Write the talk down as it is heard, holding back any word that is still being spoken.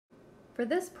For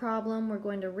this problem, we're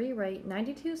going to rewrite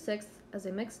 92/6 as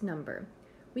a mixed number.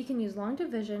 We can use long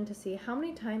division to see how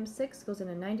many times 6 goes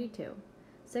into 92.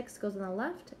 6 goes on the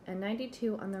left and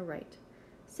 92 on the right.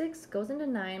 6 goes into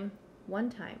 9 one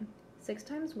time. 6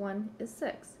 times 1 is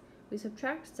 6. We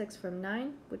subtract 6 from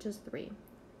 9, which is 3.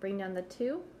 Bring down the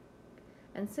 2,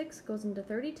 and 6 goes into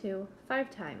 32 5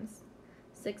 times.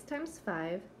 6 times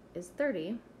 5 is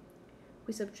 30.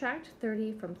 We subtract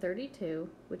 30 from 32,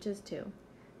 which is 2.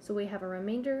 So we have a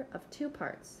remainder of 2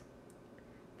 parts.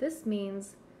 This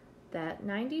means that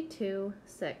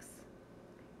 92/6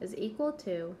 is equal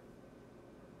to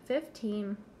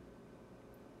 15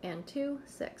 and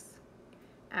 2/6.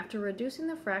 After reducing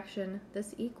the fraction,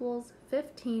 this equals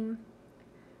 15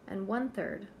 and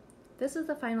 1/3. This is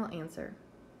the final answer.